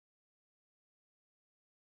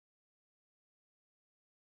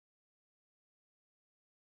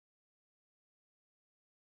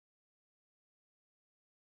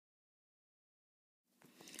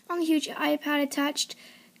long huge iPad attached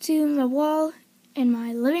to the wall in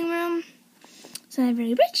my living room. So I'm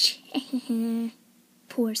very rich.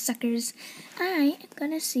 Poor suckers. I am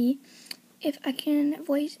gonna see if I can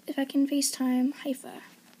FaceTime Haifa.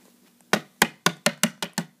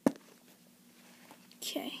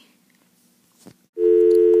 Okay.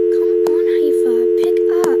 Come on, Haifa, pick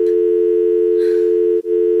up.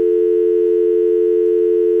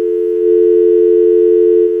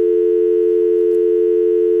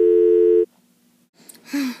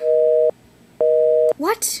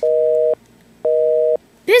 What?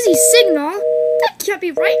 Busy signal? That can't be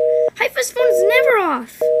right. Haifa's phone's never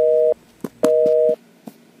off.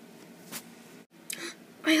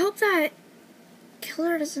 I hope that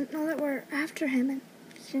killer doesn't know that we're after him and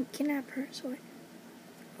didn't kidnap her. So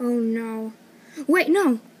oh no. Wait,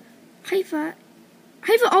 no. Haifa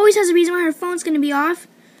always has a reason why her phone's gonna be off.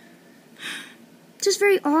 It's just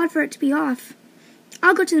very odd for it to be off.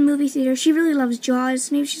 I'll go to the movie theater. She really loves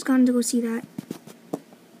Jaws. Maybe she's gone to go see that.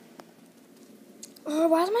 Oh,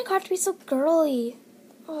 why does my car have to be so girly?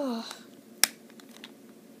 Oh.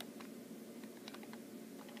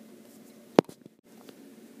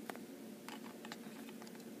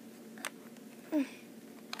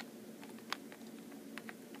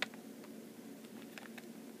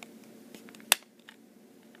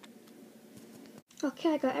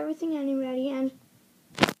 Okay, I got everything I need ready and...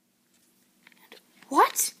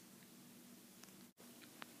 What?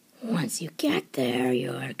 Once you get there,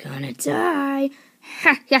 you're gonna die.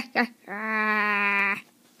 Ha ha ha ha.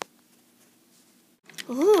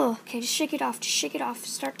 Oh, okay, just shake it off. Just shake it off.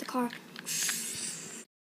 Start the car.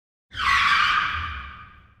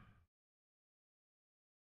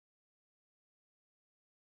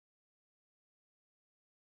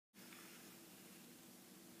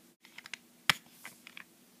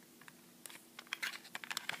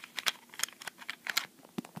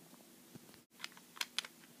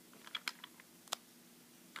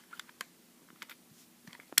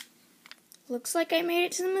 Looks like I made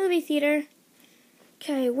it to the movie theater.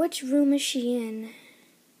 Okay, which room is she in?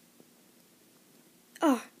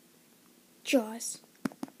 Oh, Jaws.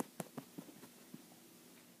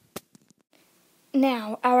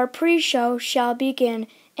 Now, our pre-show shall begin.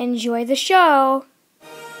 Enjoy the show.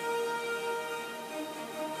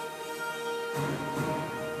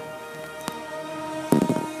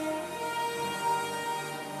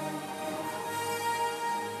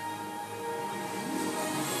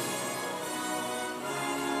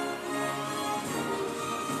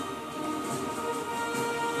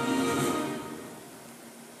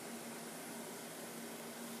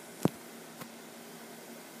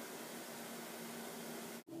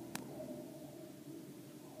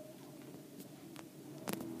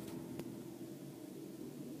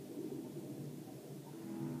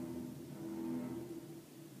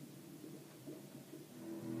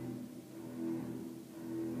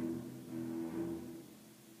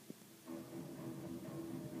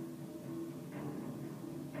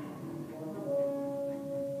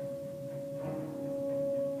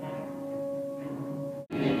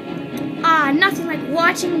 Nothing like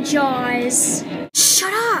watching Jaws.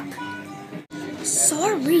 Shut up!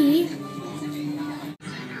 Sorry.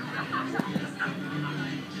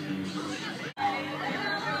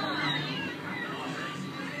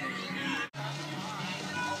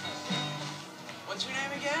 What's your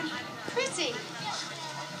name again? Chrissy.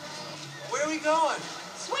 Where are we going?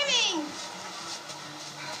 Swimming.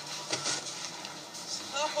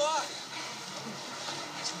 Slow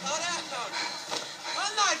down.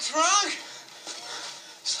 I'm not drunk.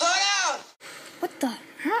 Slow down. What the? I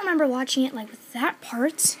don't remember watching it like with that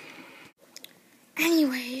part.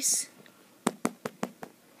 Anyways.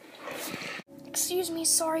 Excuse me,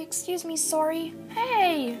 sorry.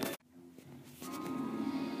 Hey!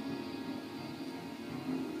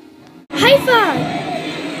 Haifa!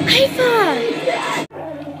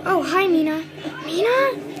 Oh, hi, Mina.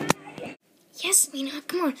 Mina? Yes, Mina,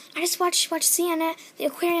 come on. I just watched CNN, the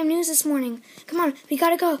aquarium news this morning. Come on, we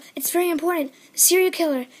gotta go. It's very important. The serial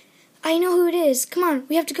killer. I know who it is. Come on,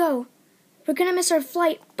 we have to go. We're gonna miss our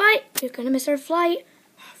flight, but you're gonna miss our flight.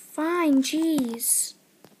 Fine, jeez.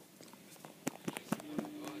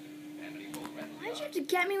 Why'd you have to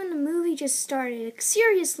get me when the movie just started?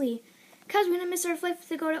 Seriously. Because we're gonna miss our flight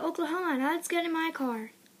to go to Oklahoma. Now let's get in my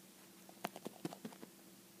car.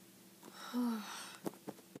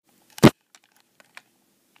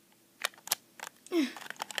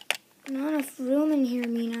 Not enough room in here,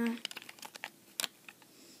 Mina.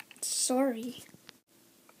 Sorry.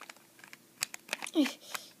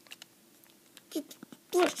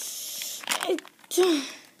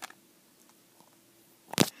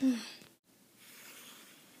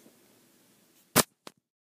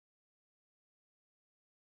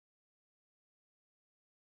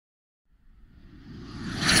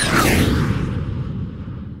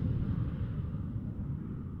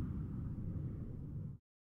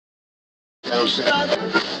 Okay.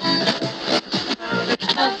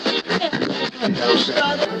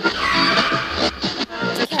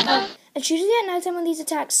 It's usually at nighttime when these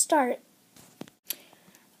attacks start.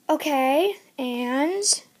 Okay,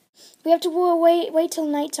 and we have to wait till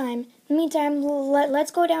nighttime. In the meantime,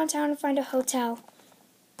 let's go downtown and find a hotel.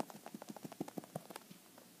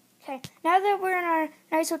 Okay, now that we're in our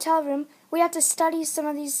nice hotel room, we have to study some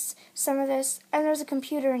of this, and there's a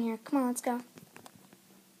computer in here. Come on, let's go.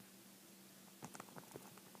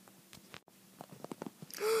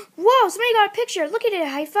 Whoa, somebody got a picture. Look at it,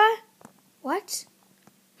 Haifa. What?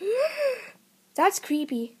 That's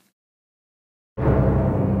creepy.